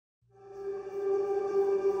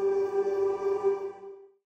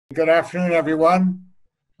Good afternoon, everyone.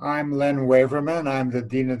 I'm Len Waverman. I'm the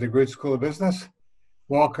Dean of the DeGroote School of Business.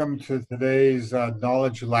 Welcome to today's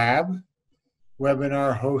Knowledge Lab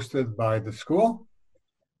webinar hosted by the school.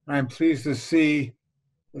 I'm pleased to see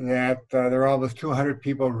that there are almost 200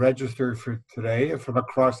 people registered for today from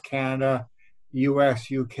across Canada,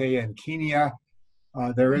 US, UK, and Kenya.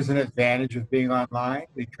 There is an advantage of being online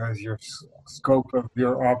because your scope of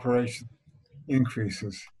your operation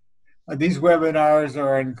increases. These webinars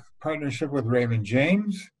are in partnership with Raymond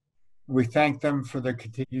James. We thank them for the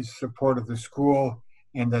continued support of the school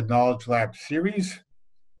and the Knowledge Lab series.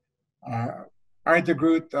 Our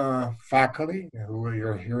DeGroote faculty, who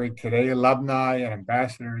you're hearing today, alumni and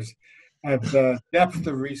ambassadors, have the depth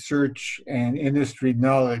of research and industry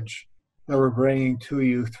knowledge that we're bringing to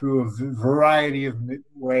you through a variety of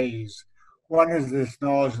ways. One is this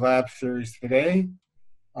Knowledge Lab series today.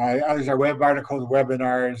 Others are web articles,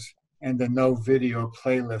 webinars, and the no video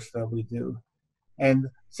playlist that we do. And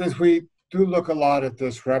since we do look a lot at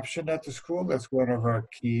disruption at the school, that's one of our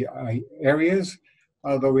key areas,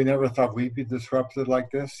 although we never thought we'd be disrupted like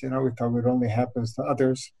this. We thought it only happens to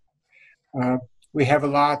others. We have a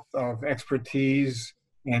lot of expertise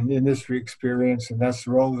and industry experience, and that's the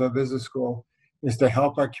role of the business school, is to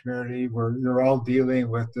help our community where you're all dealing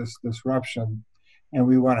with this disruption, and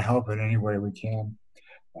we want to help in any way we can.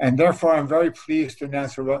 And therefore, I'm very pleased to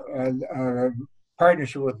announce a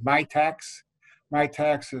partnership with MyTax.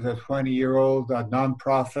 MyTax is a 20-year-old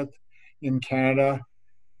nonprofit in Canada,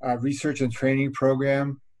 research and training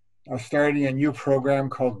program, starting a new program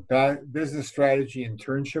called Business Strategy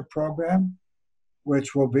Internship Program,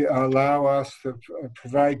 which will allow us to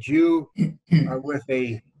provide you with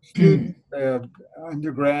a student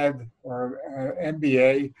undergrad or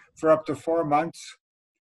MBA for up to 4 months.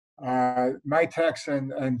 MyTax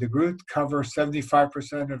and DeGroote cover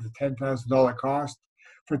 75% of the $10,000 cost.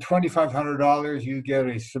 For $2,500, you get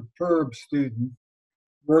a superb student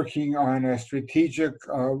working on a strategic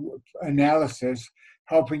analysis,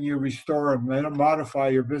 helping you restore and modify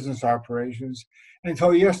your business operations.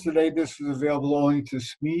 Until yesterday, this was available only to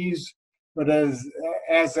SMEs, but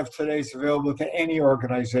as of today, it's available to any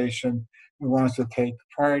organization who wants to take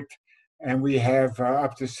part. And we have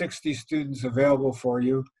up to 60 students available for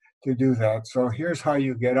you to do that. So here's how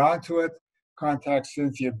you get onto it. Contact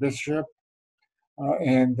Cynthia Bishop,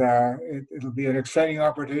 and it'll be an exciting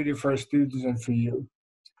opportunity for our students and for you.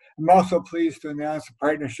 I'm also pleased to announce a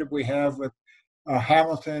partnership we have with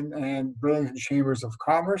Hamilton and Burlington Chambers of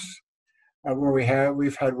Commerce, where we've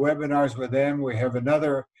had webinars with them. We have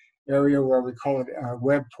another area where we call it a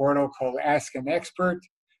web portal called Ask an Expert,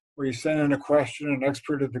 where you send in a question, an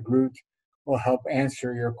expert at DeGroote will help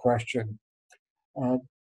answer your question.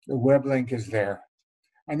 The web link is there.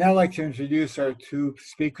 I'd now like to introduce our two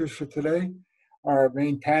speakers for today. Our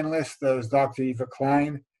main panelist is Dr. Eva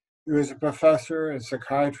Klein, who is a professor in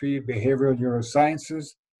psychiatry, behavioral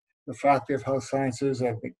neurosciences, the Faculty of Health Sciences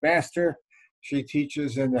at McMaster. She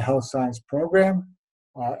teaches in the health science program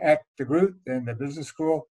at DeGroote in the business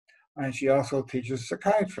school, and she also teaches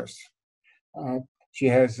psychiatrists. She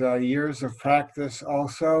has years of practice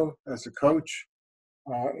also as a coach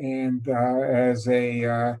and as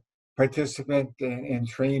a participant in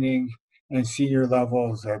training and senior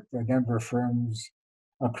levels at a number of firms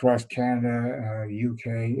across Canada, UK,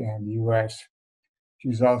 and US.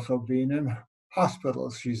 She's also been in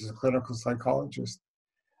hospitals. She's a clinical psychologist.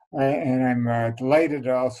 And I'm delighted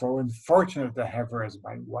also and fortunate to have her as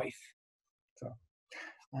my wife. So,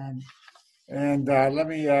 let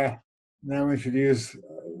me now introduce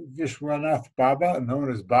Vishwanath Baba,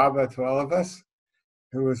 known as Baba to all of us,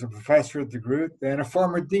 who is a professor at DeGroote and a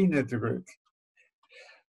former dean at DeGroote.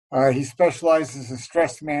 He specializes in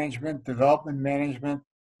stress management, development management,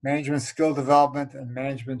 management skill development, and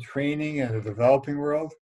management training in the developing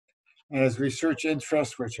world. And his research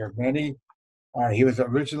interests, which are many, he was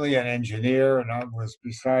originally an engineer and was,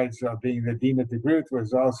 besides being the dean at DeGroote,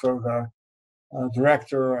 was also the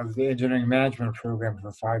director of the engineering management program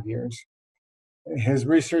for 5 years. His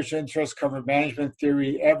research interests cover management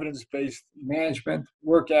theory, evidence-based management,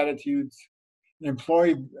 work attitudes,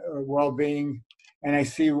 employee well-being, and I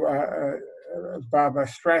see, Baba,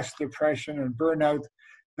 stress, depression, and burnout.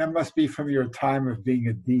 That must be from your time of being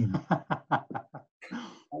a dean.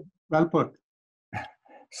 Well put.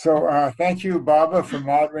 So thank you, Baba, for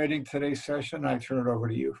moderating today's session. I turn it over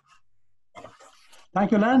to you. Thank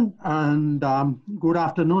you, Len, and good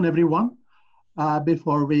afternoon, everyone.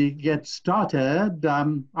 Before we get started,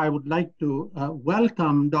 I would like to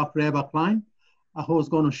welcome Dr. Eva Klein, who's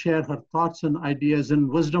going to share her thoughts and ideas and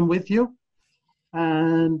wisdom with you.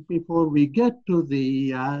 And before we get to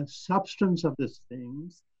the substance of these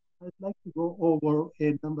things, I'd like to go over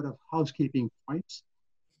a number of housekeeping points.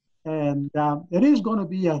 And there is going to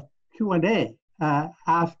be a Q&A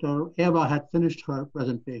after Eva had finished her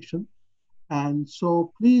presentation. And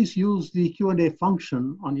so please use the Q&A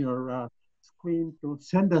function on your screen to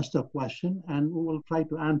send us the question, and we will try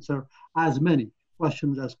to answer as many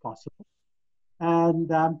questions as possible.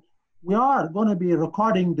 And we are going to be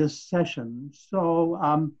recording this session.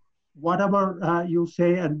 So whatever you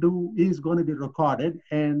say and do is going to be recorded,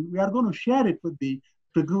 and we are going to share it with the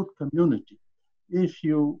DeGroote community. If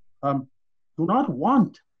you do not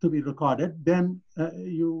want to be recorded, then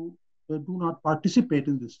you do not participate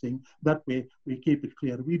in this thing. That way, we keep it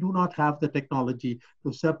clear. We do not have the technology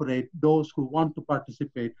to separate those who want to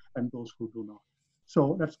participate and those who do not.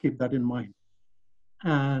 So let's keep that in mind.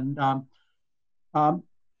 And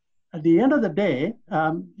at the end of the day,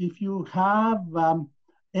 if you have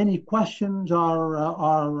any questions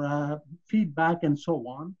or feedback and so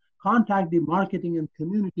on, contact the marketing and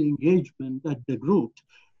community engagement at DeGroote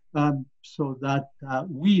so that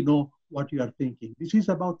we know what you are thinking. This is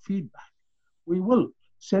about feedback. We will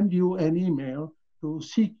send you an email to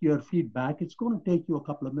seek your feedback. It's going to take you a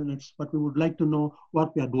couple of minutes, but we would like to know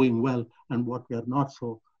what we are doing well and what we are not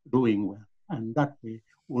so doing well. And that way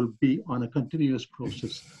we'll be on a continuous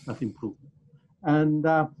process of improvement. And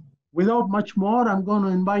without much more, I'm going to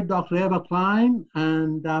invite Dr. Eva Klein.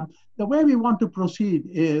 And the way we want to proceed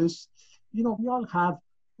is, we all have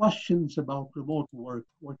questions about remote work,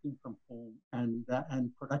 working from home, and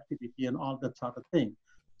productivity and all that sort of thing.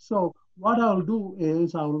 So what I'll do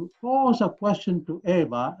is I'll pose a question to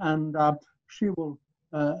Eva, and she will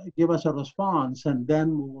give us a response, and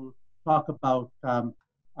then we will talk about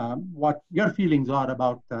what your feelings are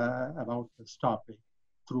about this topic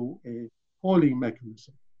through a polling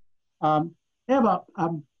mechanism. Eva,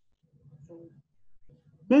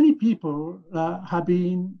 many people have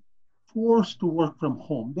been forced to work from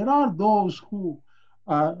home. There are those who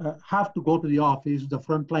have to go to the office, the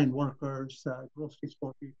frontline workers, grocery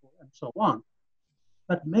store people, and so on.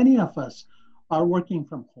 But many of us are working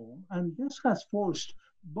from home, and this has forced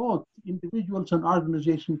both individuals and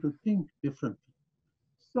organizations to think differently.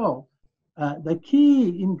 So the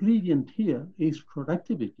key ingredient here is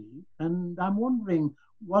productivity, and I'm wondering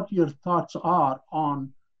what your thoughts are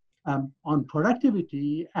on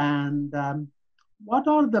productivity and what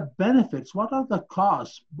are the benefits, what are the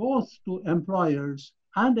costs, both to employers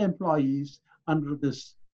and employees under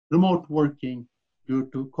this remote working due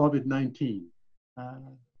to COVID-19?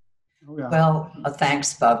 Well,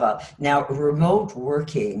 thanks, Baba. Now, remote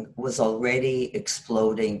working was already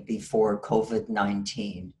exploding before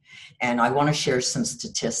COVID-19. And I want to share some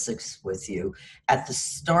statistics with you. At the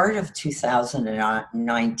start of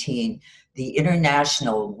 2019, the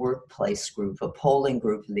International Workplace Group, a polling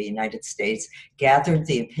group in the United States, gathered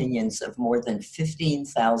the opinions of more than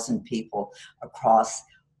 15,000 people across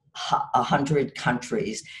 100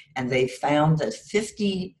 countries, and they found that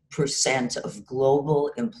 50% of global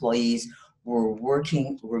employees were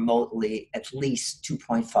working remotely at least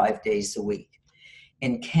 2.5 days a week.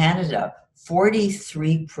 In Canada,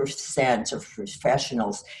 43% of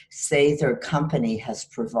professionals say their company has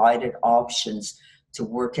provided options to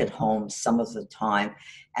work at home some of the time,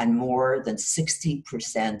 and more than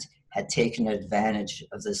 60% had taken advantage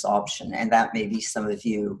of this option, and that may be some of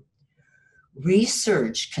you.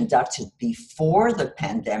 Research conducted before the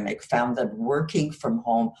pandemic found that working from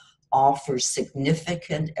home offers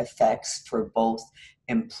significant effects for both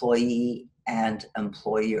employee and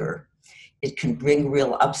employer. It can bring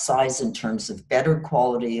real upsides in terms of better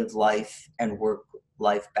quality of life and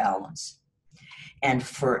work-life balance. And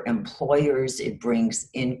for employers, it brings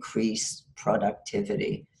increased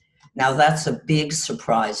productivity. Now, that's a big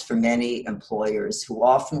surprise for many employers who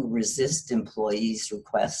often resist employees'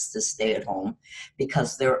 requests to stay at home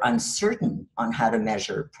because they're uncertain on how to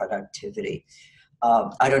measure productivity.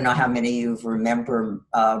 I don't know how many of you remember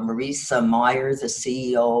Marissa Mayer, the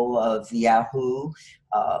CEO of Yahoo,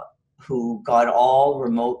 who got all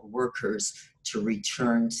remote workers to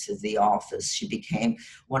return to the office. She became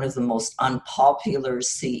one of the most unpopular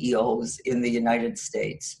CEOs in the United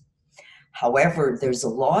States. However, there's a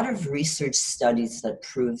lot of research studies that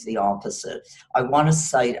prove the opposite. I want to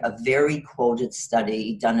cite a very quoted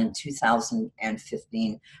study done in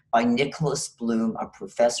 2015 by Nicholas Bloom, a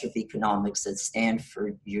professor of economics at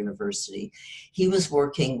Stanford University. He was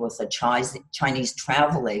working with a Chinese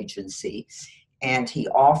travel agency, and he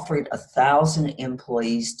offered 1,000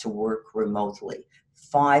 employees to work remotely.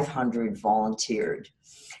 500 volunteered.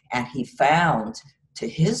 And he found, to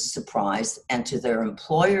his surprise and to their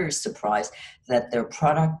employer's surprise, that their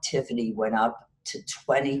productivity went up to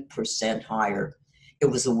 20% higher. It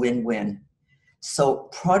was a win-win. So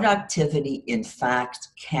productivity, in fact,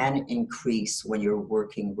 can increase when you're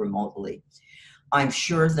working remotely. I'm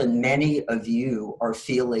sure that many of you are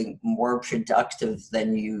feeling more productive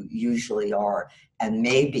than you usually are, and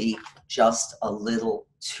maybe just a little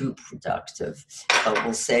too productive. But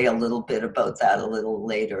we'll say a little bit about that a little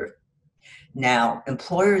later. Now,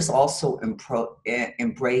 employers also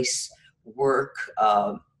embrace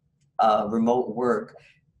remote work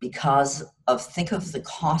because think of the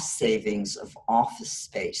cost savings of office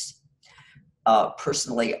space.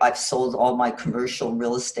 Personally, I've sold all my commercial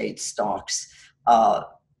real estate stocks.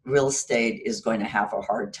 Real estate is going to have a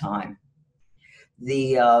hard time.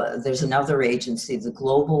 There's another agency, the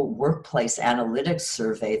Global Workplace Analytics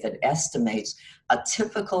Survey, that estimates a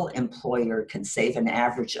typical employer can save an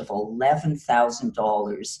average of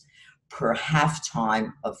 $11,000 per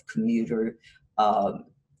half-time of commuter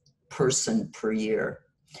person per year.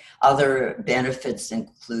 Other benefits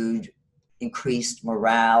include increased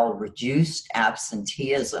morale, reduced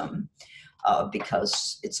absenteeism,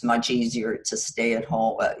 because it's much easier to stay at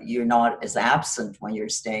home. You're not as absent when you're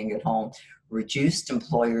staying at home. Reduced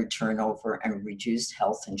employer turnover and reduced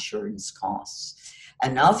health insurance costs.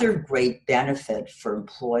 Another great benefit for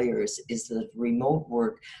employers is that remote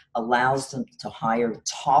work allows them to hire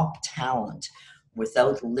top talent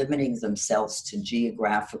without limiting themselves to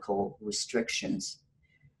geographical restrictions.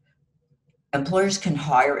 Employers can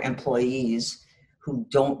hire employees who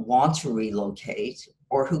don't want to relocate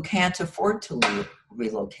or who can't afford to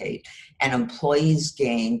relocate, and employees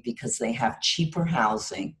gain because they have cheaper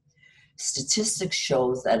housing. Statistics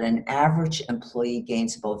show that an average employee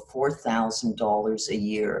gains about $4,000 a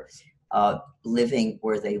year living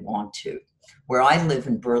where they want to. Where I live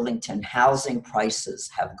in Burlington, housing prices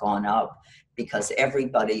have gone up because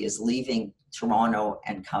everybody is leaving Toronto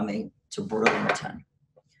and coming to Burlington.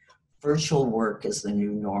 Virtual work is the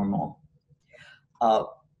new normal.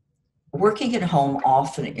 Working at home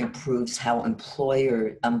often improves how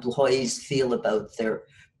employees feel about their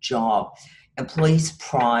job. Employees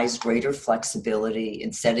prize greater flexibility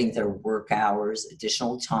in setting their work hours,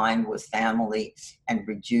 additional time with family, and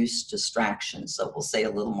reduced distractions. So we'll say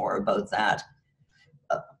a little more about that.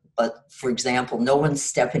 But for example, no one's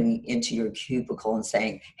stepping into your cubicle and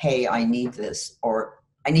saying, hey, I need this, or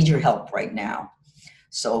I need your help right now.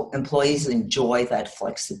 So employees enjoy that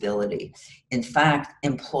flexibility. In fact,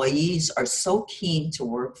 employees are so keen to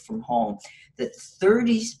work from home that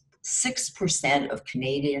 36% of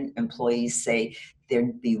Canadian employees say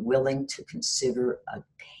they'd be willing to consider a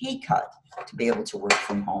pay cut to be able to work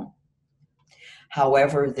from home.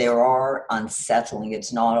 However, there are unsettling,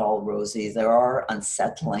 it's not all rosy, there are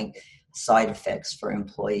unsettling side effects for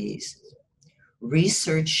employees.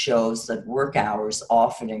 Research shows that work hours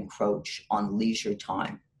often encroach on leisure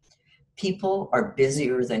time. People are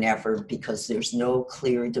busier than ever because there's no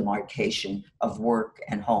clear demarcation of work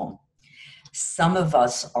and home. Some of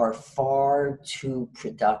us are far too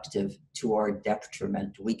productive to our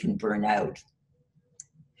detriment. We can burn out.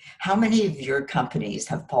 How many of your companies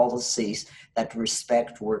have policies that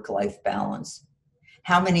respect work-life balance?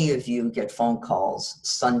 How many of you get phone calls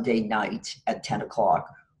Sunday night at 10 o'clock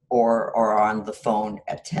or are on the phone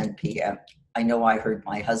at 10 p.m.? I know I heard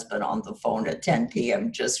my husband on the phone at 10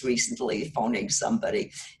 p.m. just recently phoning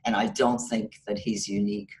somebody, and I don't think that he's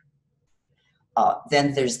unique.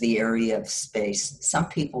 Then there's the area of space. Some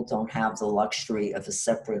people don't have the luxury of a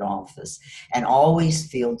separate office and always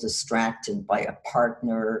feel distracted by a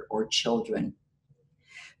partner or children.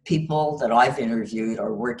 People that I've interviewed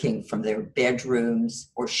are working from their bedrooms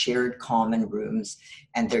or shared common rooms,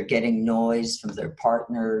 and they're getting noise from their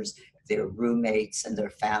partners, their roommates, and their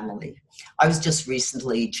family. I was just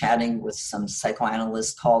recently chatting with some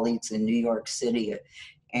psychoanalyst colleagues in New York City,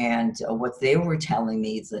 and what they were telling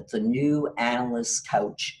me is that the new analyst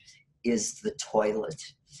couch is the toilet.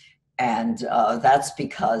 And that's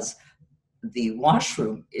because the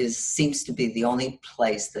washroom seems to be the only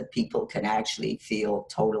place that people can actually feel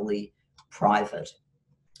totally private.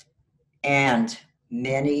 And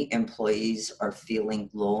many employees are feeling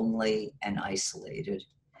lonely and isolated.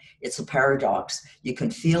 It's a paradox. You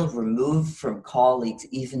can feel removed from colleagues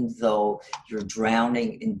even though you're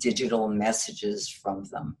drowning in digital messages from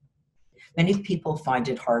them. Many people find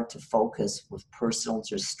it hard to focus with personal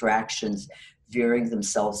distractions, veering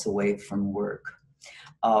themselves away from work.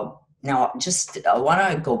 Now, I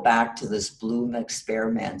want to go back to this Bloom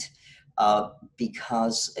experiment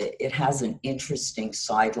because it has an interesting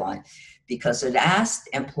sideline, because it asked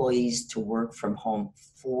employees to work from home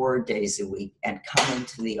 4 days a week and come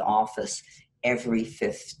into the office every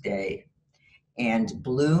fifth day. And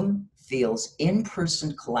Bloom feels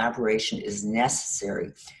in-person collaboration is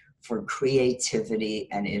necessary for creativity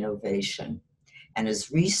and innovation. And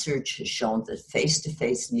his research has shown that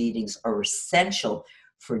face-to-face meetings are essential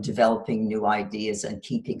for developing new ideas and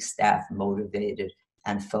keeping staff motivated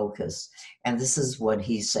and focused. And this is what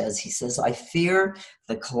he says. He says, I fear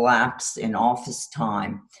the collapse in office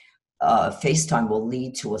time. FaceTime will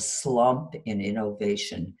lead to a slump in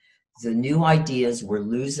innovation. The new ideas we're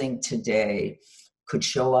losing today could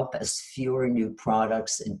show up as fewer new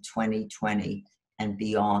products in 2020 and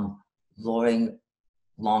beyond, lowering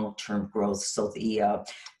long-term growth. So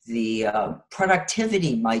the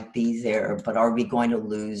productivity might be there, but are we going to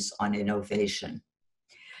lose on innovation?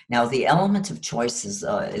 Now, the element of choice is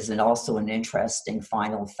also an interesting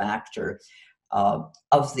final factor.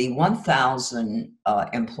 Of the 1,000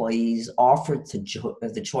 employees offered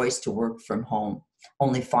the choice to work from home,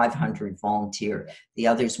 only 500 volunteered. The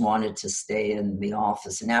others wanted to stay in the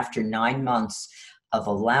office. And after 9 months of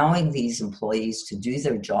allowing these employees to do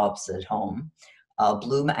their jobs at home,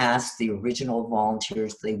 Bloom asked the original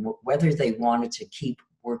volunteers whether they wanted to keep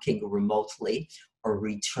working remotely or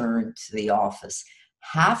return to the office.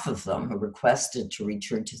 Half of them requested to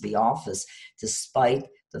return to the office, despite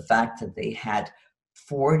the fact that they had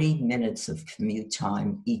 40 minutes of commute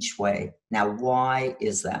time each way. Now, why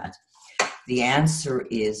is that? The answer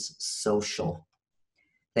is social.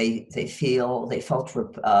 They felt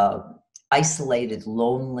isolated,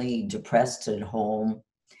 lonely, depressed at home.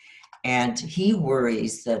 And he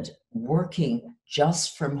worries that working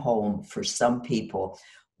just from home for some people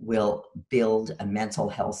will build a mental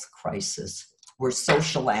health crisis. We're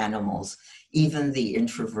social animals, even the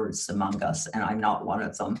introverts among us, and I'm not one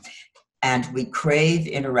of them. And we crave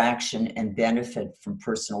interaction and benefit from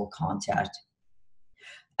personal contact.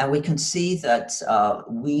 And we can see that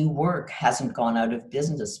WeWork hasn't gone out of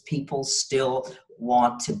business. People still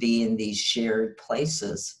want to be in these shared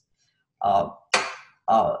places.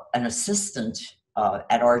 An assistant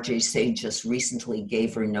at RJC just recently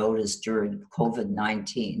gave her notice during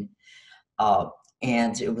COVID-19.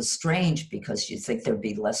 And it was strange because you'd think there'd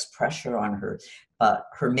be less pressure on her, but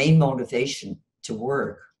her main motivation to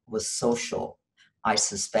work was social, I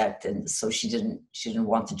suspect, and so she didn't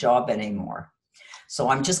want the job anymore. So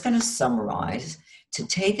I'm just going to summarize. To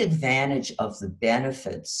take advantage of the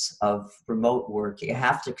benefits of remote work, you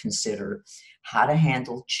have to consider how to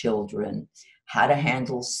handle children, how to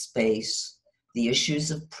handle space, the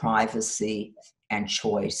issues of privacy and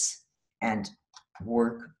choice, and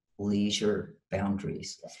work-leisure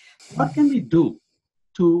boundaries. What can we do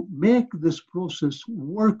to make this process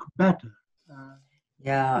work better?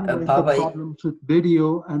 The problems with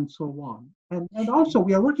video and so on. And also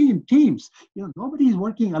we are working in teams. Nobody is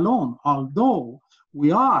working alone, although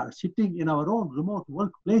we are sitting in our own remote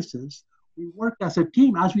workplaces. We work as a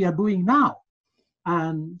team as we are doing now.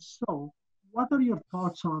 And so what are your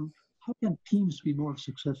thoughts on how can teams be more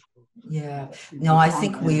successful? Yeah, no, I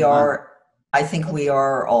think we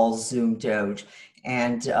are all zoomed out.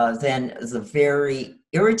 And then the very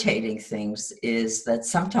irritating things is that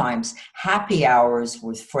sometimes happy hours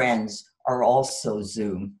with friends are also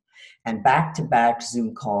Zoom. And back-to-back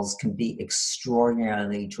Zoom calls can be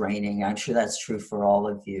extraordinarily draining. I'm sure that's true for all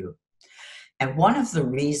of you. And one of the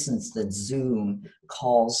reasons that Zoom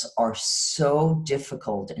calls are so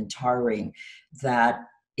difficult and tiring that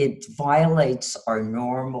it violates our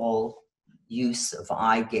normal use of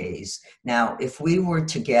eye gaze. Now, if we were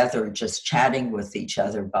together just chatting with each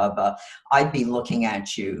other, Baba, I'd be looking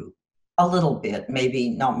at you a little bit, maybe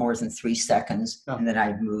not more than 3 seconds, and then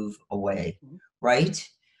I'd move away, right?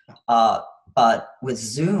 But with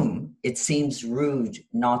Zoom, it seems rude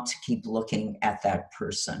not to keep looking at that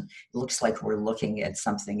person. It looks like we're looking at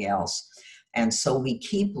something else. And so we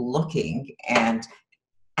keep looking, and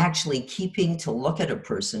actually keeping to look at a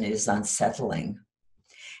person is unsettling.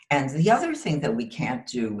 And the other thing that we can't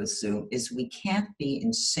do with Zoom is we can't be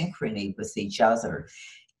in synchrony with each other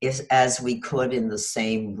as we could in the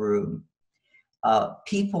same room.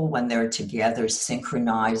 People, when they're together,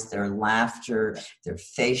 synchronize their laughter, their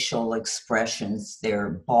facial expressions, their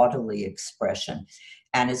bodily expression.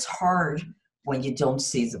 And it's hard when you don't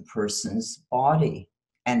see the person's body.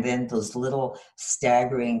 And then those little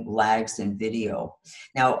staggering lags in video.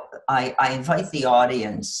 Now, I invite the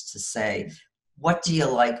audience to say, what do you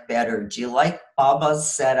like better? Do you like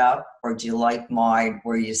Baba's setup, or do you like mine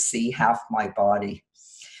where you see half my body?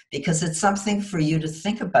 Because it's something for you to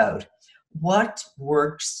think about. What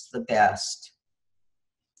works the best?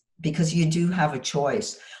 Because you do have a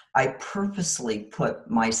choice. I purposely put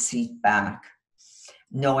my seat back,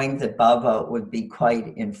 knowing that Baba would be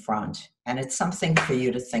quite in front. And it's something for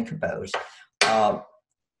you to think about.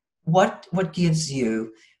 what gives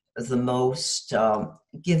you the most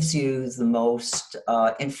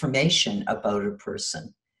information about a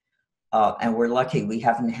person? And we're lucky we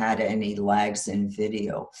haven't had any lags in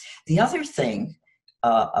video. The other thing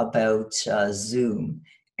about Zoom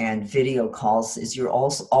and video calls is you're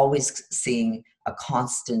also always seeing a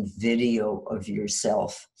constant video of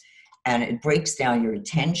yourself. And it breaks down your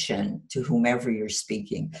attention to whomever you're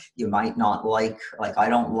speaking. You might not like, I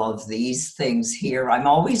don't love these things here. I'm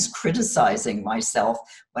always criticizing myself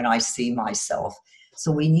when I see myself.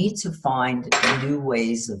 So we need to find new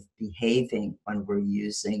ways of behaving when we're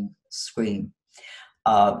using screen.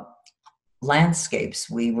 Landscapes,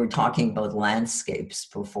 we were talking about landscapes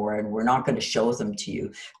before, and we're not going to show them to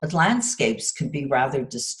you, but landscapes can be rather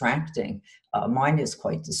distracting. Mine is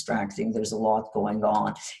quite distracting. There's a lot going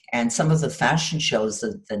on. And some of the fashion shows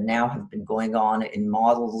that now have been going on in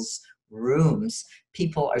models' rooms,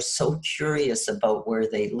 people are so curious about where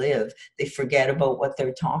they live, they forget about what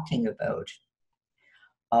they're talking about.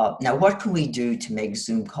 Now, what can we do to make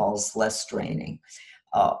Zoom calls less draining?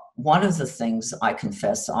 One of the things I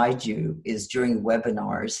confess I do is during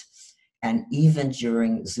webinars and even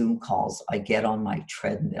during Zoom calls, I get on my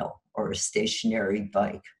treadmill or a stationary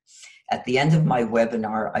bike. At the end of my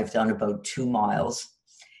webinar, I've done about 2 miles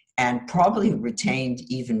and probably retained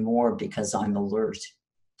even more because I'm alert.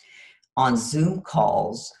 On Zoom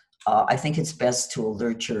calls, I think it's best to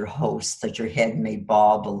alert your host that your head may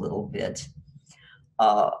bob a little bit.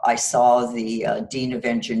 I saw the Dean of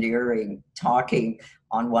Engineering talking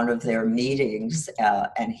on one of their meetings,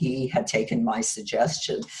 and he had taken my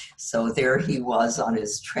suggestion. So there he was on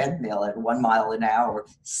his treadmill at 1 mile an hour,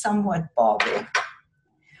 somewhat bobbing.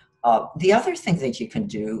 The other thing that you can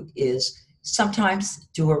do is sometimes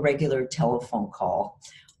do a regular telephone call.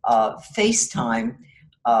 FaceTime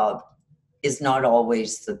is not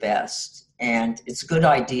always the best, and it's a good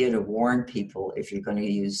idea to warn people if you're going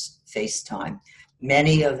to use FaceTime.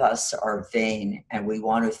 Many of us are vain and we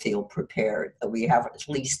want to feel prepared, that we have at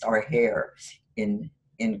least our hair in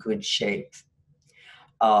good shape.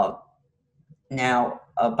 Now,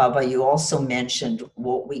 Baba, you also mentioned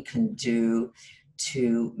what we can do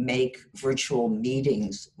to make virtual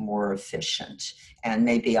meetings more efficient. And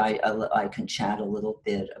maybe I can chat a little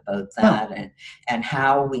bit about that and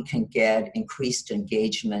how we can get increased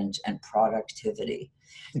engagement and productivity.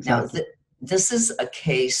 Exactly. Now, this is a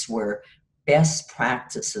case where best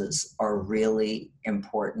practices are really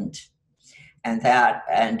important.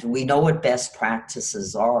 And we know what best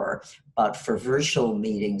practices are, but for virtual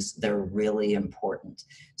meetings, they're really important.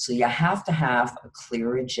 So you have to have a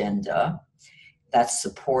clear agenda that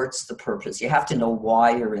supports the purpose. You have to know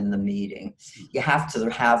why you're in the meeting. You have to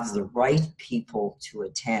have the right people to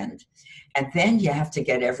attend. And then you have to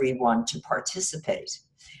get everyone to participate.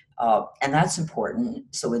 And that's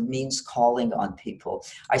important. So it means calling on people.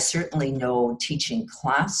 I certainly know teaching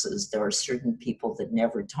classes, there are certain people that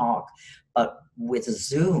never talk, but with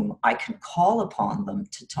Zoom, I can call upon them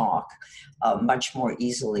to talk much more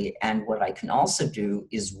easily. And what I can also do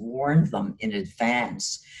is warn them in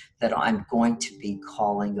advance that I'm going to be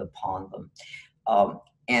calling upon them.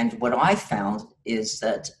 And what I found is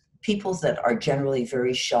that people that are generally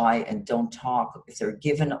very shy and don't talk, if they're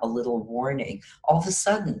given a little warning, all of a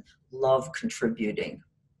sudden love contributing.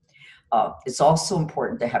 It's also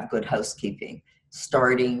important to have good housekeeping,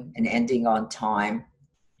 starting and ending on time,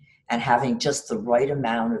 and having just the right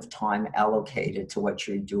amount of time allocated to what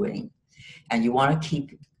you're doing. And you want to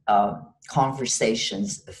keep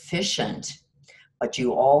conversations efficient, but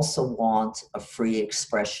you also want a free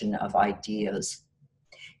expression of ideas.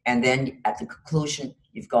 And then at the conclusion,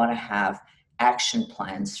 you've got to have action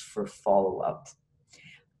plans for follow-up.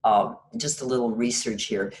 Just a little research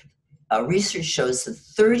here. Research shows that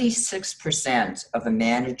 36% of a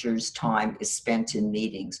manager's time is spent in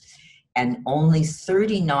meetings, and only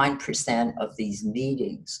 39% of these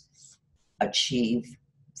meetings achieve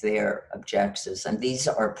their objectives. And these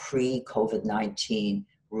are pre-COVID-19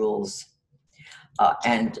 rules.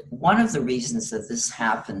 And one of the reasons that this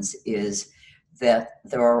happens is that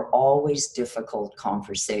there are always difficult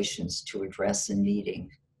conversations to address in meeting.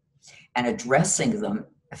 And addressing them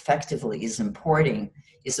effectively is important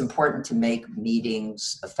to make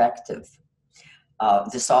meetings effective.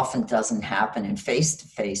 This often doesn't happen in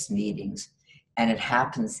face-to-face meetings, and it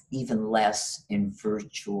happens even less in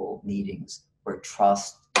virtual meetings where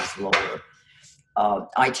trust is lower.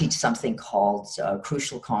 I teach something called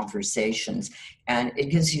Crucial Conversations, and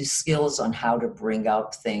it gives you skills on how to bring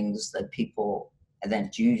up things that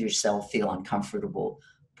you yourself feel uncomfortable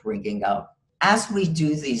bringing up. As we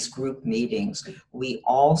do these group meetings, we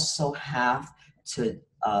also have to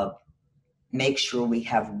make sure we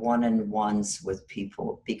have one-on-ones with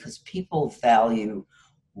people, because people value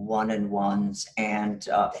one-on-ones, and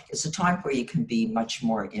it's a time where you can be much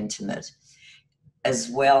more intimate as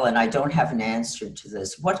well. And I don't have an answer to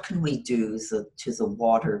this. What can we do to the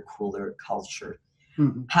water cooler culture?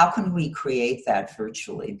 Mm-hmm. How can we create that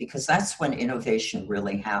virtually? Because that's when innovation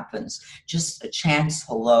really happens. Just a chance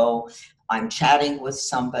hello, I'm chatting with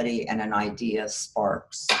somebody and an idea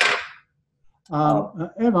sparks.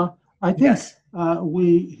 Eva, I think yes.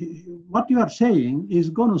 What you are saying is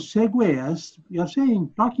going to segue us. You are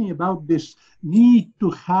talking about this need to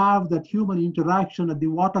have that human interaction at the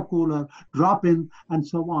water cooler, drop in, and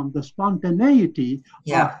so on. The spontaneity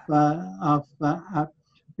of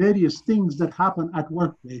various things that happen at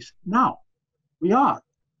workplace. Now, we are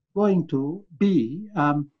going to be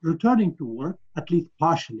returning to work, at least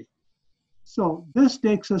partially. So this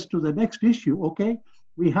takes us to the next issue. Okay,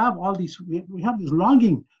 we have all these. We have this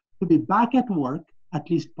longing to be back at work, at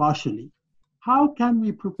least partially. How can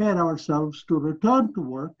we prepare ourselves to return to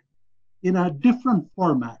work in a different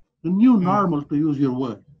format, the new normal, to use your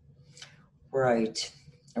word? Right.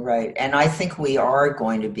 And I think we are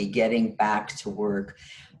going to be getting back to work.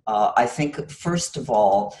 I think, first of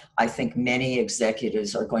all, I think many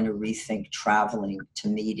executives are going to rethink traveling to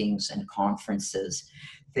meetings and conferences.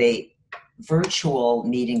 Virtual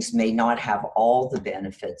meetings may not have all the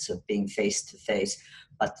benefits of being face-to-face,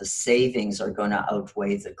 but the savings are going to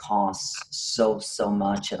outweigh the costs so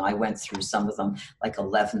much. And I went through some of them, like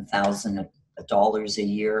 $11,000 a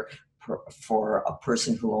year for a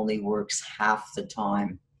person who only works half the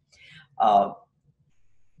time. I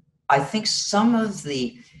think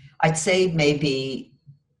I'd say maybe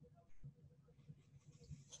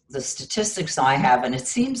the statistics I have, and it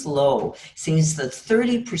seems low, seems that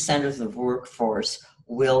 30% of the workforce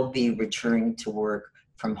will be returning to work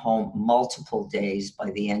from home multiple days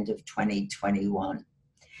by the end of 2021.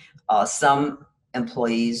 Some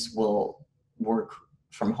employees will work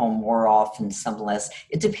from home more often, some less.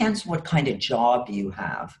 It depends what kind of job you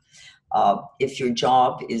have. If your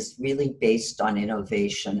job is really based on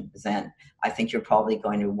innovation, then I think you're probably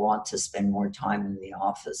going to want to spend more time in the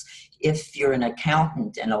office. If you're an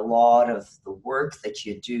accountant and a lot of the work that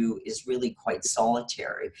you do is really quite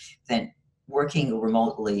solitary, then working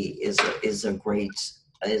remotely is a great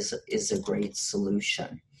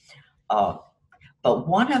solution. But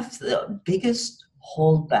one of the biggest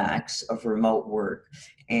holdbacks of remote work,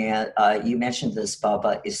 and you mentioned this,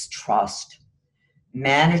 Baba, is trust.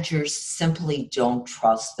 Managers simply don't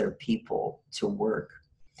trust their people to work.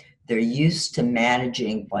 They're used to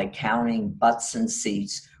managing by counting butts and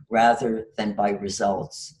seats rather than by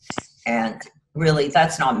results. And really,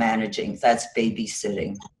 that's not managing, that's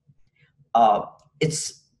babysitting. But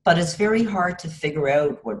it's very hard to figure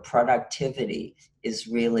out what productivity is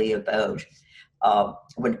really about.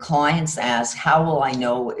 When clients ask, how will I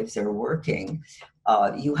know if they're working?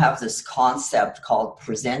 You have this concept called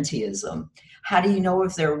presenteeism. How do you know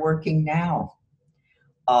if they're working now?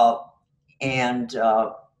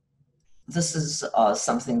 This is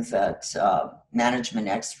something that management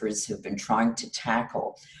experts have been trying to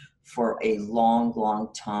tackle for a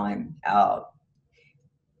long time.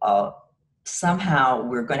 Somehow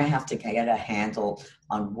we're going to have to get a handle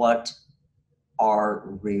on what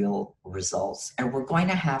are real results. And we're going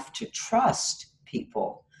to have to trust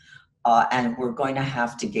people. And we're going to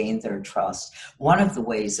have to gain their trust. One of the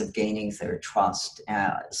ways of gaining their trust,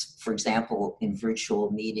 for example, in virtual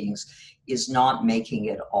meetings, is not making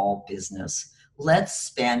it all business. Let's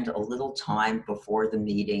spend a little time before the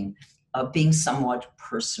meeting being somewhat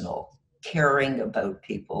personal, caring about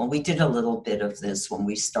people. And we did a little bit of this when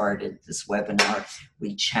we started this webinar.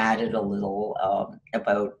 We chatted a little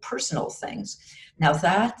about personal things. Now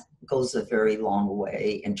that goes a very long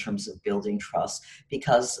way in terms of building trust,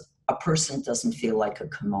 because a person doesn't feel like a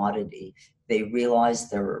commodity. They realize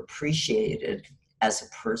they're appreciated as a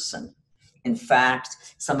person. In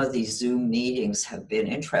fact, some of these Zoom meetings have been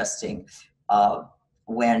interesting.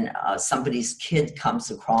 When somebody's kid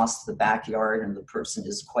comes across the backyard and the person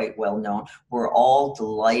is quite well known, we're all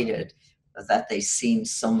delighted that they seem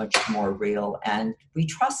so much more real, and we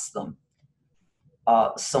trust them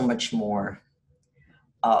so much more.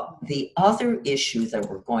 The other issue that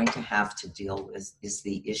we're going to have to deal with is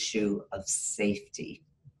the issue of safety.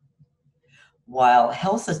 While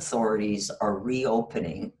health authorities are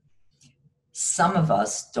reopening, some of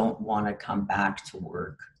us don't want to come back to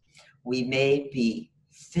work. We may be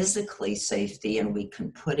physically safety, and we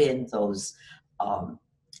can put in those,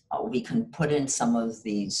 we can put in some of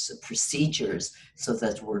these procedures so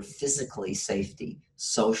that we're physically safety.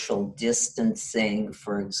 Social distancing,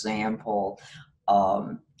 for example,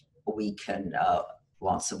 we can,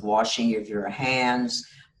 lots of washing of your hands,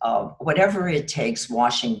 whatever it takes,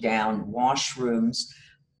 washing down washrooms.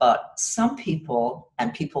 But some people,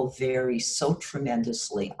 and people vary so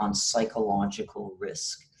tremendously on psychological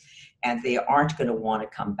risk, and they aren't going to want to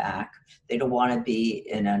come back. They don't want to be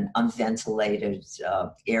in an unventilated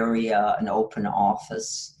area, an open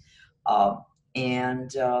office.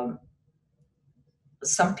 And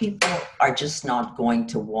some people are just not going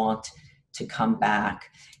to want to come back.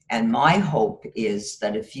 And my hope is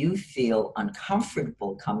that if you feel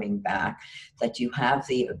uncomfortable coming back, that you have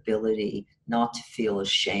the ability not to feel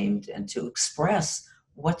ashamed and to express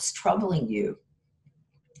what's troubling you.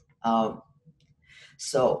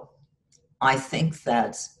 So I think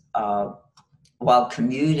that while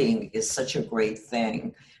commuting is such a great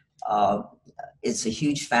thing, it's a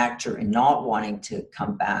huge factor in not wanting to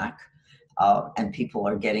come back. And people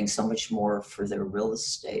are getting so much more for their real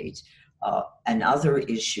estate. Another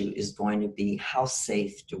issue is going to be, how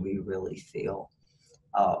safe do we really feel?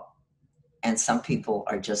 And some people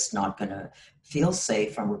are just not going to feel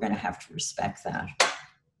safe, and we're going to have to respect that.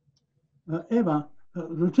 Eva,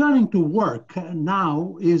 returning to work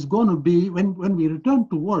now is going to be, when we return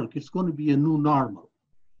to work, it's going to be a new normal.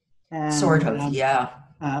 And, sort of, yeah.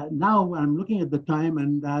 Now I'm looking at the time,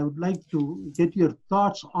 and I would like to get your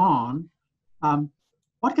thoughts on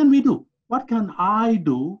what can we do? What can I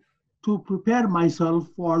do to prepare myself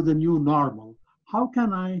for the new normal? How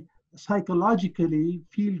can I psychologically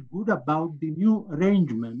feel good about the new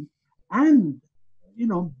arrangement and,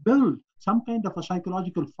 build some kind of a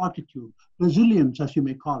psychological fortitude, resilience, as you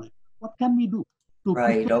may call it? What can we do to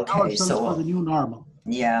prepare ourselves for the new normal?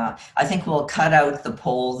 Yeah, I think we'll cut out the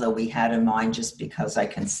poll that we had in mind, just because I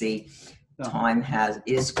can see time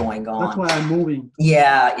is going on. That's why I'm moving.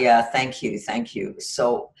 Yeah, thank you.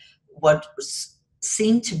 So what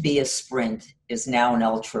seemed to be a sprint is now an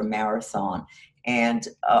ultra marathon. And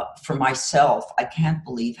for myself, I can't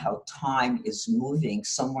believe how time is moving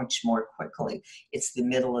so much more quickly. It's the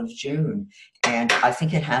middle of June. And I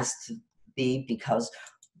think it has to be because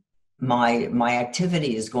my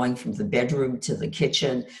activity is going from the bedroom to the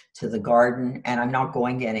kitchen to the garden, and I'm not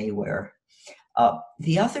going anywhere.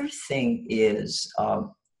 The other thing is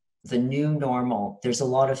the new normal. There's a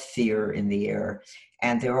lot of fear in the air,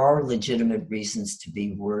 and there are legitimate reasons to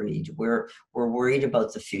be worried. We're worried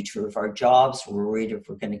about the future of our jobs. We're worried if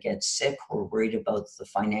we're going to get sick. We're worried about the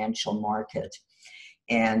financial market.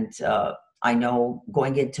 And I know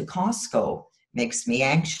going into Costco makes me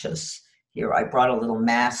anxious. Here, I brought a little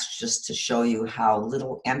mask just to show you how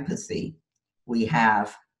little empathy we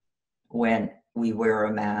have when we wear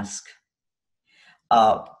a mask.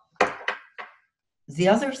 The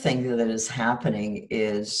other thing that is happening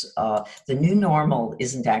is the new normal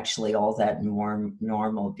isn't actually all that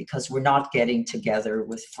normal, because we're not getting together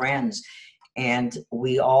with friends, and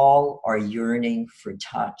we all are yearning for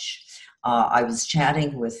touch. I was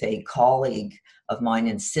chatting with a colleague of mine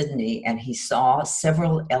in Sydney, and he saw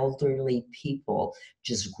several elderly people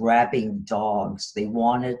just grabbing dogs. They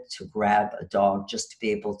wanted to grab a dog just to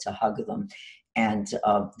be able to hug them. And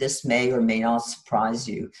this may or may not surprise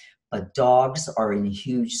you, but dogs are in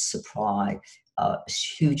huge supply,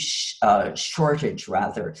 huge shortage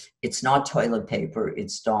rather. It's not toilet paper,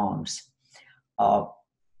 it's dogs.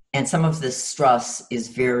 And some of this stress is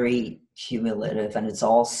very cumulative, and it's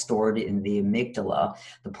all stored in the amygdala,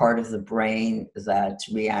 the part of the brain that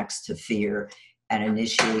reacts to fear and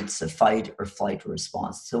initiates a fight or flight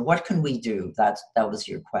response. So what can we do? That was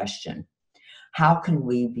your question. How can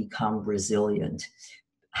we become resilient?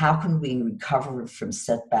 How can we recover from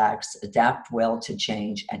setbacks, adapt well to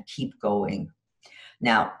change, and keep going?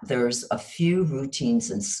 Now, there's a few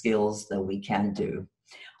routines and skills that we can do.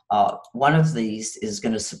 One of these is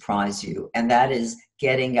going to surprise you, and that is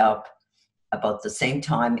getting up about the same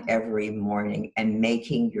time every morning and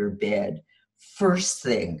making your bed. First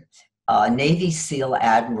thing, Navy SEAL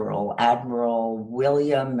Admiral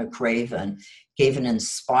William McRaven gave an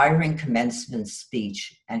inspiring commencement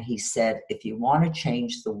speech, and he said, if you want to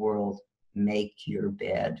change the world, make your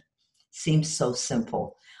bed. Seems so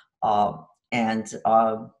simple, and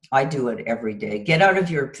I do it every day. Get out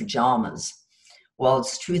of your pajamas. Well,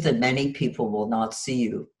 it's true that many people will not see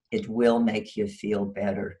you. It will make you feel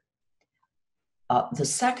better. The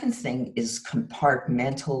second thing is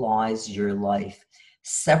compartmentalize your life.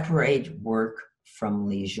 Separate work from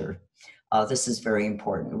leisure. This is very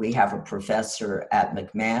important. We have a professor at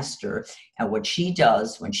McMaster, and what she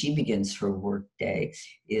does when she begins her work day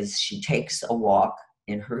is she takes a walk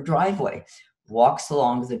in her driveway, walks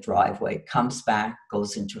along the driveway, comes back,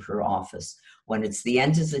 goes into her office. When it's the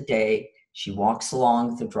end of the day, She walks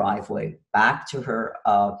along the driveway, back to her,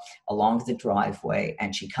 along the driveway,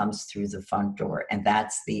 and she comes through the front door, and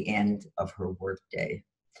that's the end of her workday.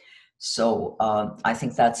 So I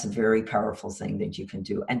think that's a very powerful thing that you can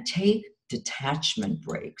do. And take detachment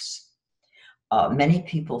breaks. Many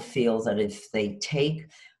people feel that if they take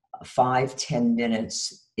 5-10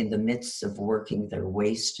 minutes in the midst of working, they're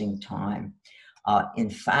wasting time. In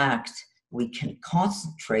fact, we can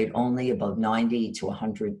concentrate only about 90 to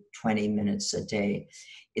 120 minutes a day.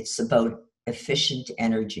 It's about efficient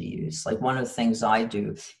energy use. Like one of the things I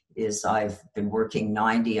do is I've been working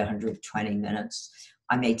 90, 120 minutes.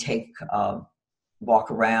 I may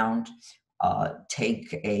walk around,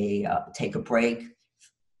 take a break.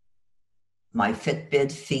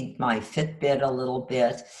 Feed my Fitbit a little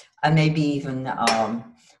bit, and maybe even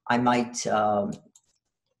I might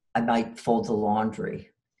fold the laundry,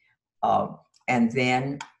 and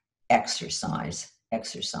then exercise.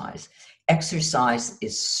 Exercise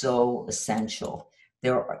is so essential.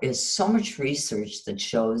 There is so much research that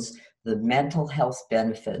shows the mental health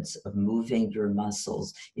benefits of moving your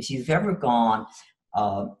muscles. If you've ever gone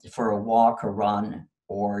for a walk or run,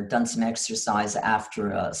 or done some exercise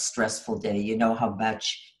after a stressful day, you know how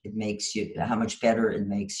much better it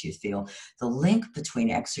makes you feel. The link between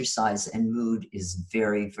exercise and mood is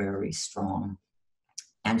very, very strong.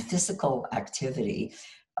 And physical activity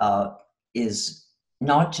is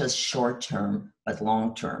not just short-term, but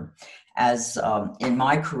long-term. As in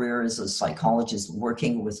my career as a psychologist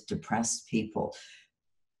working with depressed people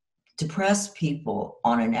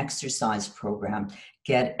on an exercise program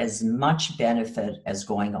get as much benefit as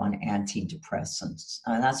going on antidepressants.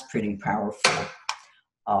 And that's pretty powerful.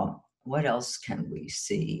 What else can we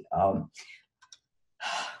see?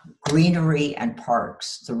 Greenery and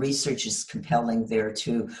parks. The research is compelling there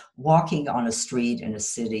too. Walking on a street in a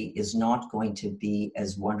city is not going to be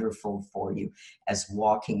as wonderful for you as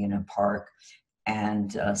walking in a park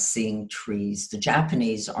and seeing trees. The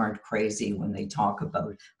Japanese aren't crazy when they talk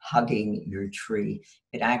about hugging your tree.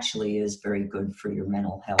 It actually is very good for your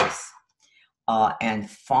mental health. And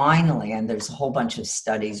finally, and there's a whole bunch of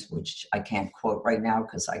studies, which I can't quote right now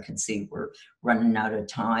because I can see we're running out of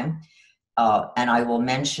time. And I will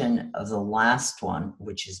mention the last one,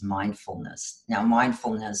 which is mindfulness. Now,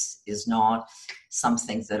 mindfulness is not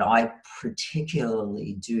something that I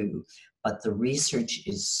particularly do, but the research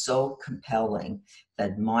is so compelling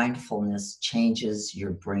that mindfulness changes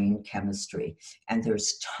your brain chemistry. And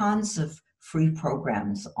there's tons of free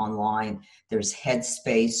programs online. There's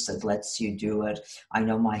Headspace that lets you do it. I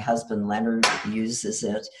know my husband Leonard uses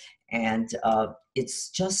it. And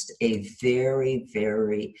it's just a very,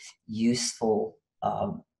 very useful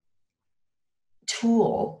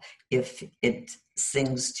tool if it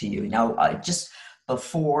sings to you. Now, just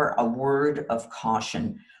before, a word of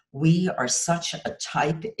caution. We are such a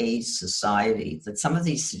type A society that some of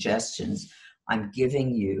these suggestions I'm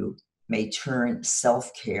giving you may turn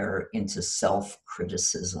self-care into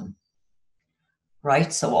self-criticism,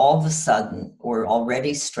 right? So all of a sudden, we're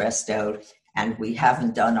already stressed out and we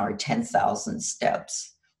haven't done our 10,000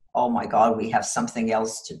 steps. Oh my God, we have something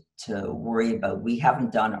else to worry about. We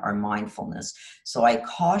haven't done our mindfulness. So I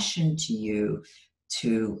caution to you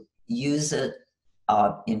to use it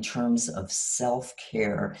in terms of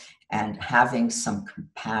self-care and having some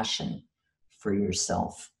compassion for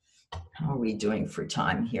yourself. How are we doing for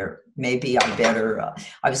time here? Maybe I better,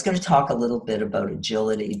 I was going to talk a little bit about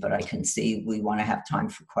agility, but I can see we want to have time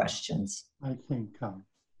for questions. I think.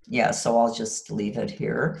 Yeah, so I'll just leave it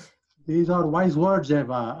here. These are wise words,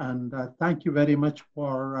 Eva, and thank you very much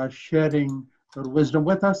for sharing your wisdom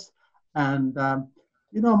with us. And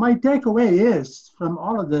my takeaway is from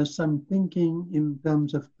all of this, I'm thinking in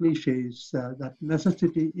terms of cliches that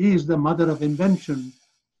necessity is the mother of invention,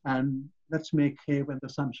 and let's make hay when the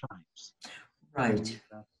sun shines. Right.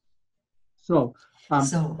 And,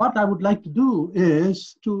 so what I would like to do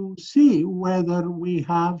is to see whether we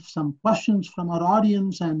have some questions from our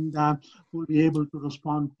audience, and we'll be able to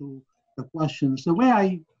respond to the questions. The way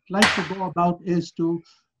I like to go about is to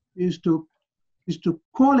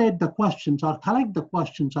collate the questions or collect the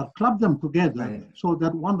questions or club them together, right, so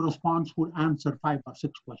that one response would answer 5 or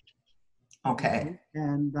 6 questions. Okay.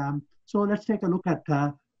 And so let's take a look at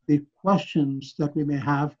the questions that we may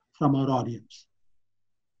have from our audience.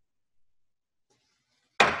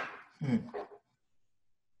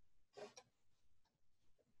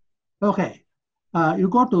 Okay. You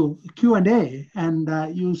go to Q&A and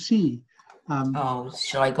you see.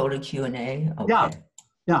 Should I go to Q&A? Okay.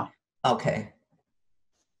 Yeah. Okay.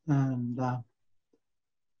 And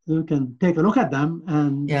you can take a look at them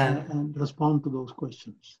and respond to those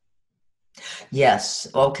questions. Yes.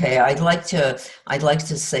 Okay. I'd like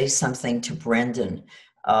to say something to Brendan,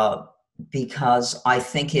 uh, because I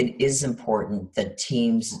think it is important that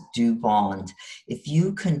teams do bond. If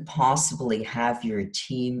you can possibly have your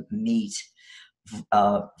team meet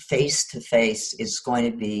face to face, is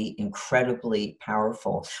going to be incredibly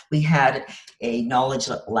powerful. We had a knowledge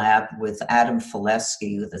lab with Adam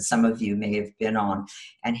Fileski that some of you may have been on,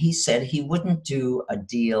 and he said he wouldn't do a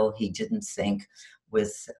deal he didn't think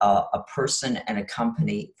with a person and a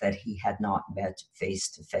company that he had not met face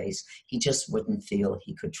to face. He just wouldn't feel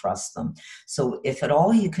he could trust them. So if at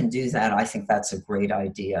all you can do that, I think that's a great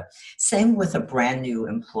idea. Same with a brand new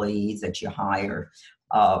employee that you hire.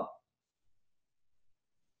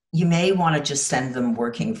 You may want to just send them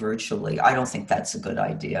working virtually. I don't think that's a good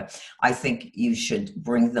idea. I think you should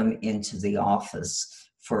bring them into the office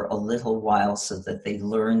for a little while so that they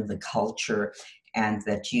learn the culture and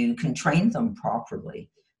that you can train them properly.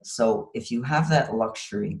 So if you have that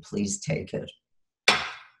luxury, please take it.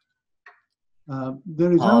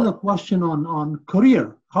 There is another question on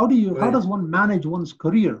career. How does one manage one's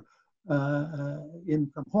career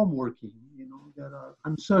from home working? You know, there are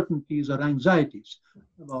uncertainties or anxieties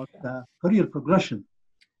about career progression,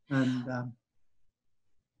 and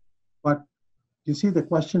but you see the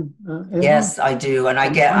question, Eva? Yes, I do, and I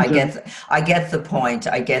get the point.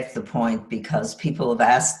 I get the point because people have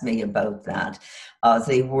asked me about that.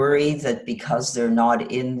 They worry that because they're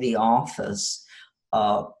not in the office,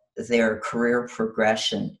 their career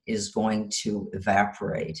progression is going to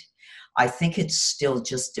evaporate. I think it's still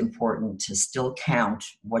just important to still count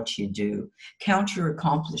what you do, count your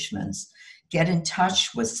accomplishments, get in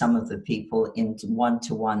touch with some of the people in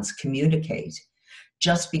one-to-ones, communicate.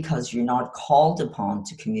 Just because you're not called upon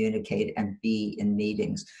to communicate and be in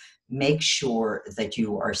meetings, make sure that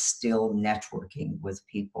you are still networking with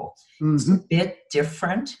people. Mm-hmm. It's a bit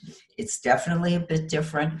different. It's definitely a bit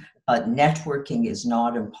different, but networking is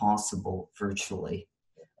not impossible virtually.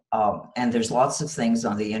 And there's lots of things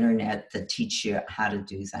on the internet that teach you how to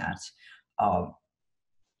do that.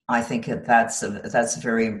 I think that's a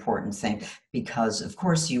very important thing because, of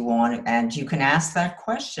course, you want, and you can ask that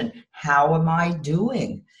question, how am I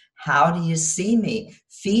doing? How do you see me?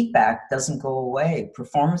 Feedback doesn't go away.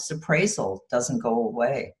 Performance appraisal doesn't go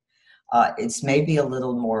away. It's maybe a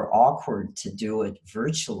little more awkward to do it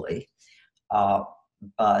virtually,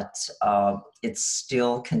 but it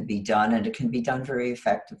still can be done, and it can be done very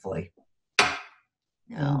effectively.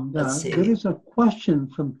 Now, let's see. There is a question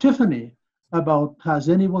from Tiffany about, has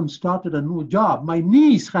anyone started a new job? My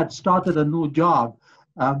niece had started a new job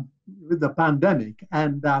with the pandemic.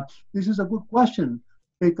 And this is a good question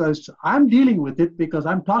because I'm dealing with it because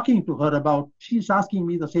I'm talking to her about, she's asking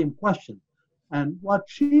me the same question. And what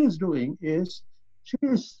she is doing is she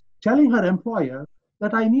is telling her employer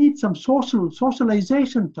that I need some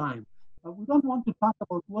socialization time. We don't want to talk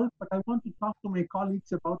about work, but I want to talk to my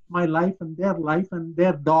colleagues about my life and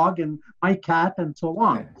their dog and my cat and so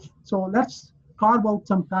on. So let's carve out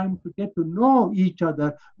some time to get to know each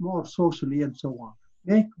other more socially and so on.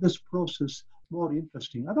 Make this process more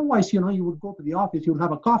interesting. Otherwise, you would go to the office, you'll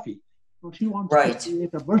have a coffee. So she wants to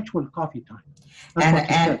create a virtual coffee time.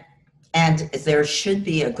 And there should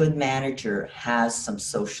be, a good manager has some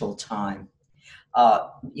social time.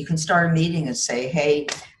 You can start a meeting and say, hey,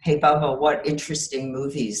 Bubba, what interesting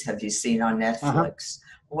movies have you seen on Netflix?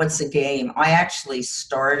 What's a game? I actually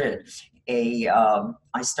started a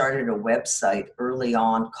website early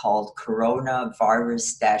on called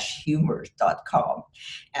coronavirus-humor.com.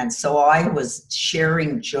 And so I was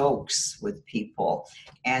sharing jokes with people,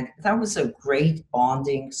 and that was a great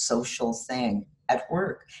bonding social thing at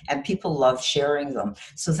work, and people love sharing them.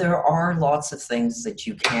 So there are lots of things that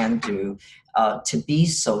you can do to be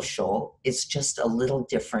social. It's just a little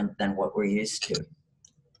different than what we're used to.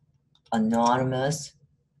 Anonymous.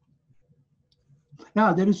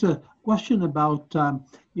 Yeah, there is a question about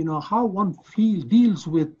how one deals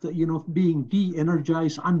with being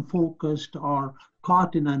de-energized, unfocused, or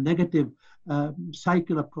caught in a negative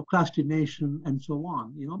cycle of procrastination and so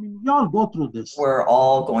on. We all go through this. We're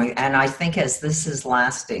all going, and I think as this is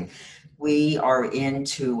lasting, we are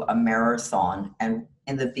into a marathon. And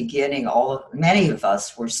in the beginning, many of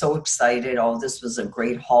us were so excited. Oh, this was a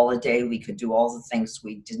great holiday. We could do all the things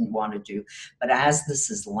we didn't want to do. But as this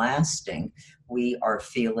is lasting, we are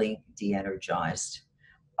feeling de-energized.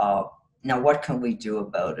 Now, what can we do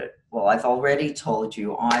about it? Well, I've already told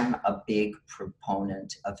you I'm a big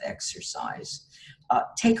proponent of exercise.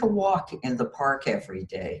 Take a walk in the park every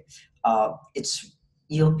day.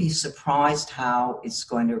 You'll be surprised how it's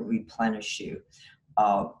going to replenish you.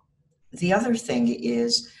 The other thing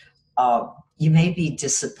is you may be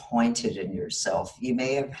disappointed in yourself. You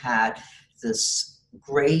may have had this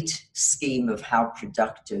great scheme of how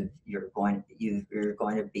productive you're going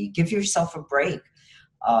to be. Give yourself a break.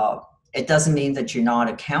 It doesn't mean that you're not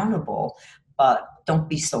accountable, but don't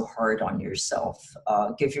be so hard on yourself.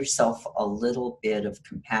 Give yourself a little bit of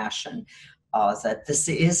compassion. That this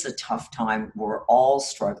is a tough time. We're all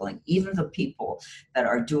struggling. Even the people that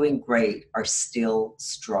are doing great are still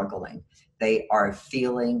struggling. They are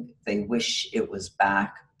feeling, they wish it was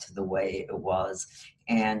back to the way it was.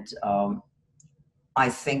 And I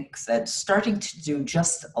think that starting to do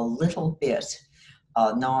just a little bit,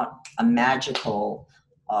 not a magical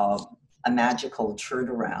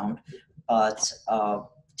turnaround, but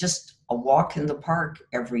just a walk in the park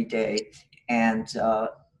every day. And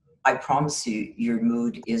I promise you, your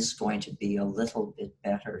mood is going to be a little bit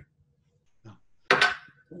better.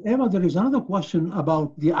 Eva, there is another question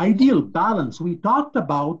about the ideal balance. We talked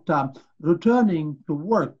about returning to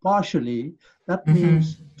work partially. That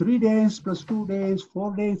means 3 days plus 2 days,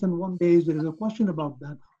 4 days and 1 day. There is a question about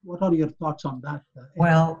that. What are your thoughts on that?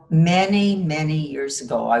 Well, many, many years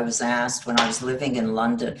ago, I was asked, when I was living in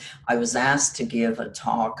London, I was asked to give a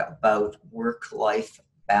talk about work-life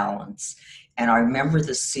balance. And I remember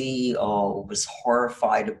the CEO was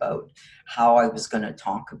horrified about how I was going to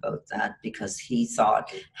talk about that, because he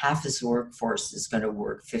thought half his workforce is going to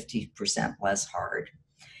work 50% less hard.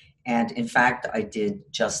 And in fact, I did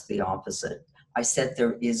just the opposite. I said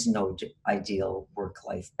there is no ideal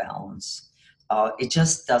work-life balance. It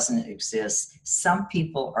just doesn't exist. Some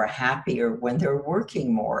people are happier when they're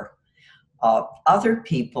working more. Other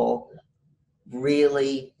people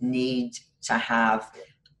really need to have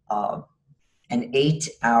an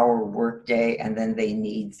 8-hour workday, and then they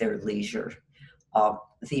need their leisure.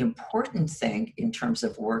 The important thing in terms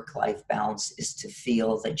of work-life balance is to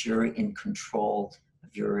feel that you're in control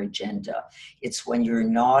of your agenda. It's when you're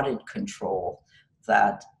not in control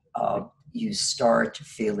that you start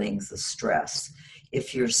feeling the stress.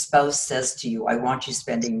 If your spouse says to you, I want you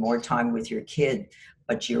spending more time with your kid,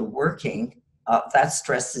 but you're working, that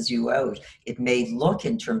stresses you out. It may look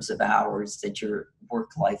in terms of hours that your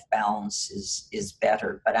work-life balance is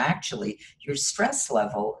better, but actually your stress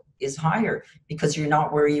level is higher because you're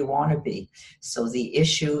not where you want to be. So the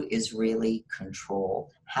issue is really control,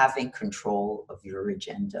 having control of your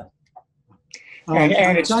agenda. And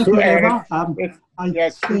it's thank true, you, Eva. I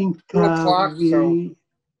think 2 o'clock, so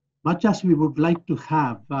much as we would like to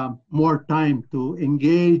have more time to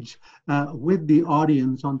engage with the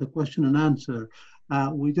audience on the question and answer,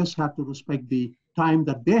 we just have to respect the time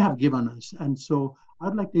that they have given us. And so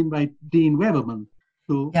I'd like to invite Dean Weberman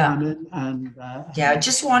to come in and... I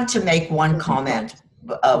just want to make one comment.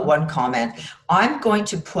 I'm going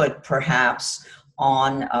to put perhaps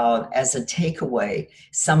on as a takeaway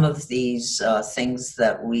some of these things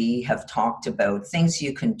that we have talked about, things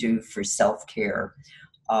you can do for self-care,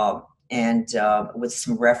 and with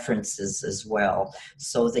some references as well,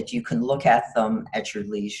 so that you can look at them at your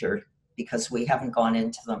leisure, because we haven't gone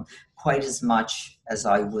into them quite as much as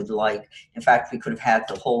I would like. In fact, we could have had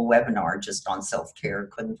the whole webinar just on self-care,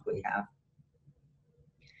 couldn't we have?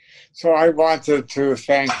 So I wanted to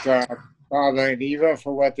thank Baba and Eva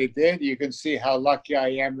for what they did. You can see how lucky I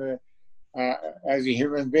am as a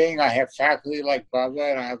human being. I have faculty like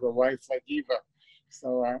Baba, and I have a wife like Eva.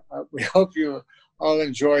 So we hope you all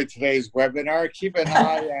enjoyed today's webinar. Keep an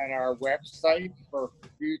eye on our website for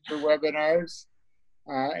future webinars.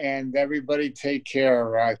 And everybody take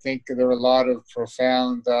care. I think there are a lot of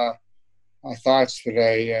profound thoughts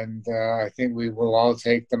today, and I think we will all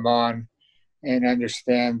take them on and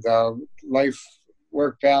understand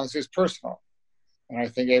life-work balance is personal. And I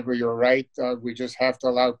think, Eva, you're right. We just have to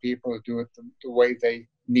allow people to do it the way they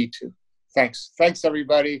need to. Thanks. Thanks,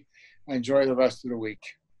 everybody. Enjoy the rest of the week.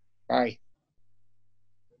 Bye.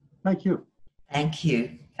 Thank you. Thank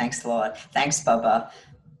you. Thanks a lot. Thanks, Baba.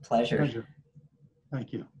 Pleasure.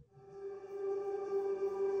 Thank you.